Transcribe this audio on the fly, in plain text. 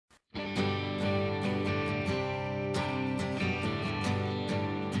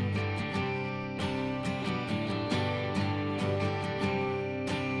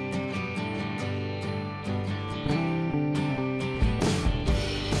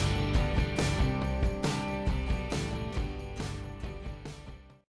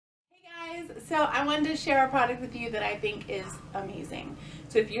So I wanted to share a product with you that I think is amazing.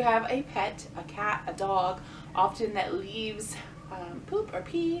 So if you have a pet, a cat, a dog, often that leaves poop or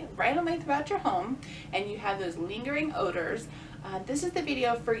pee randomly throughout your home, and you have those lingering odors, this is the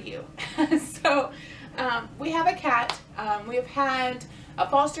video for you. So we have a cat. We've had a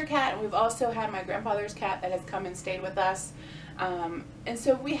foster cat, and we've also had my grandfather's cat that has come and stayed with us. And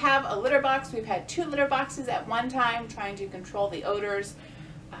so we have a litter box. We've had 2 litter boxes at one time trying to control the odors.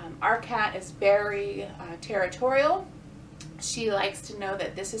 Our cat is very territorial. She likes to know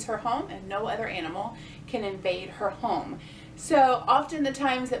that this is her home and no other animal can invade her home. So often the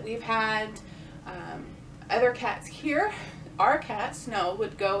times that we've had other cats here, our cat, Snow,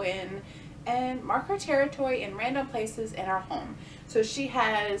 would go in and mark her territory in random places in our home. So she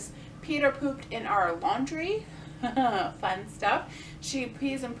has peed or pooped in our laundry. Fun stuff. She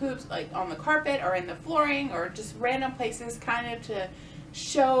pees and poops like on the carpet or in the flooring or just random places, kind of to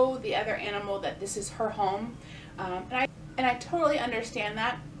show the other animal that this is her home. And I totally understand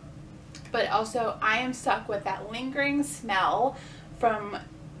that, but also I am stuck with that lingering smell from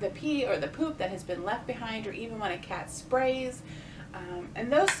the pee or the poop that has been left behind, or even when a cat sprays.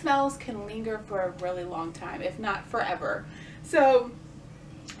 And those smells can linger for a really long time, if not forever. So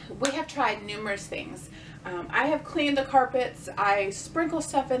we have tried numerous things. I have cleaned the carpets, I sprinkle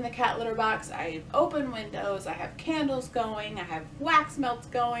stuff in the cat litter box, I open windows, I have candles going, I have wax melts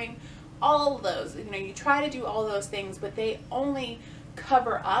going, all of those. You know, you try to do all those things, but they only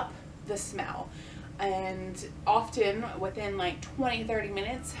cover up the smell. And often within like 20-30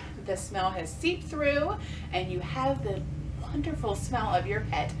 minutes, the smell has seeped through and you have the wonderful smell of your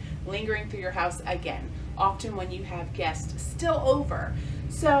pet lingering through your house again, often when you have guests still over.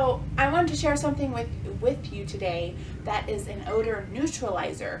 So I wanted to share something with you today that is an odor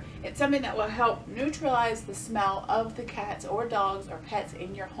neutralizer. It's something that will help neutralize the smell of the cats or dogs or pets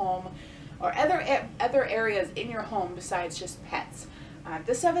in your home, or other areas in your home besides just pets.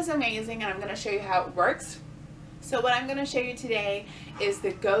 This stuff is amazing, and I'm going to show you how it works. So what I'm going to show you today is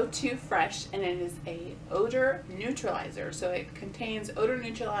the GO-2-FRESH, and it is a odor neutralizer. So it contains odor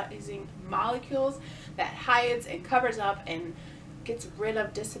neutralizing molecules that hides and covers up and gets rid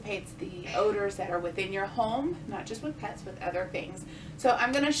of, dissipates the odors that are within your home, not just with pets, with other things. So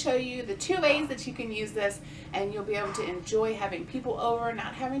I'm going to show you the 2 ways that you can use this, and you'll be able to enjoy having people over,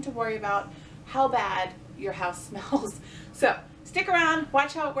 not having to worry about how bad your house smells. So stick around,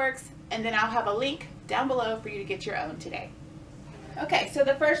 watch how it works, and then I'll have a link down below for you to get your own today. Okay, so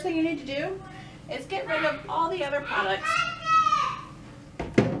the first thing you need to do is get rid of all the other products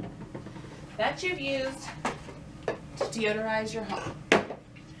that you've used to deodorize your home.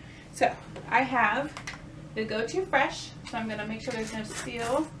 So I have the GO-2-FRESH, so I'm going to make sure there's no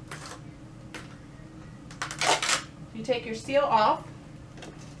seal. You take your seal off,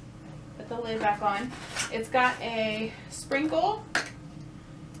 put the lid back on. It's got a sprinkle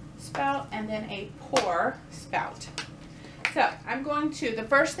spout and then a pour spout. So I'm going to, the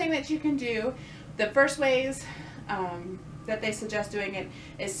first thing that you can do, the first ways that they suggest doing it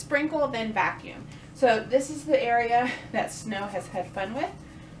is sprinkle, then vacuum. So this is the area that Snow has had fun with.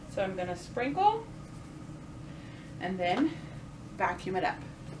 So I'm going to sprinkle and then vacuum it up.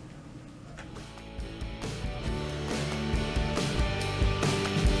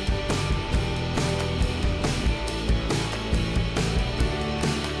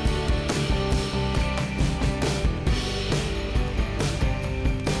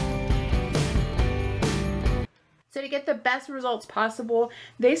 So to get the best results possible,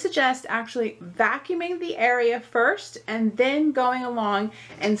 they suggest actually vacuuming the area first and then going along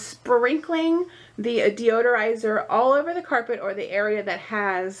and sprinkling the deodorizer all over the carpet or the area that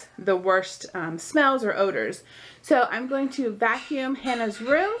has the worst smells or odors. So I'm going to vacuum Hannah's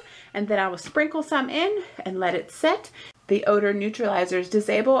room, and then I will sprinkle some in and let it set. The odor neutralizers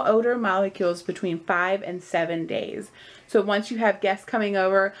disable odor molecules between 5 and 7 days. So once you have guests coming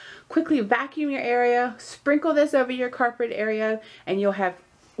over, quickly vacuum your area, sprinkle this over your carpet area, and you'll have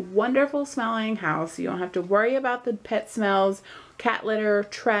a wonderful smelling house. You don't have to worry about the pet smells, cat litter,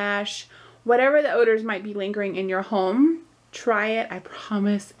 trash, whatever the odors might be lingering in your home. Try it. I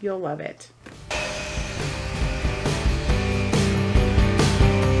promise you'll love it.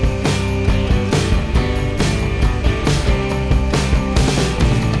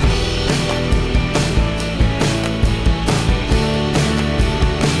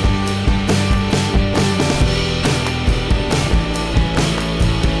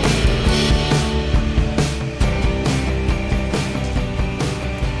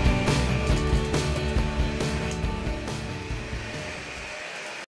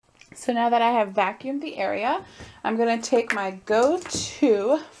 So now that I have vacuumed the area, I'm going to take my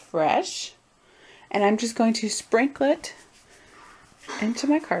GO-2-FRESH and I'm just going to sprinkle it into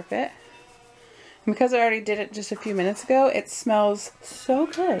my carpet. And because I already did it just a few minutes ago, it smells so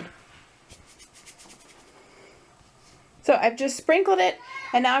good. So I've just sprinkled it,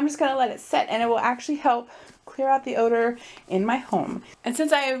 and now I'm just going to let it set, and it will actually help clear out the odor in my home. And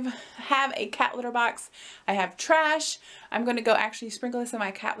since I have a cat litter box, I have trash, I'm going to go actually sprinkle this in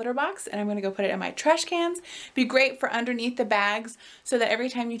my cat litter box, and I'm going to go put it in my trash cans. Be great for underneath the bags, so that every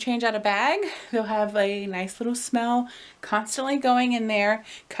time you change out a bag, they'll have a nice little smell constantly going in there,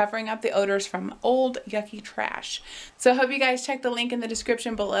 covering up the odors from old yucky trash. So I hope you guys check the link in the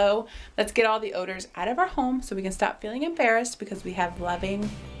description below. Let's get all the odors out of our home so we can stop feeling embarrassed because we have loving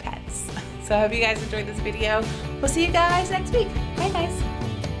pets. So I hope you guys enjoyed this video. We'll see you guys next week. Bye guys.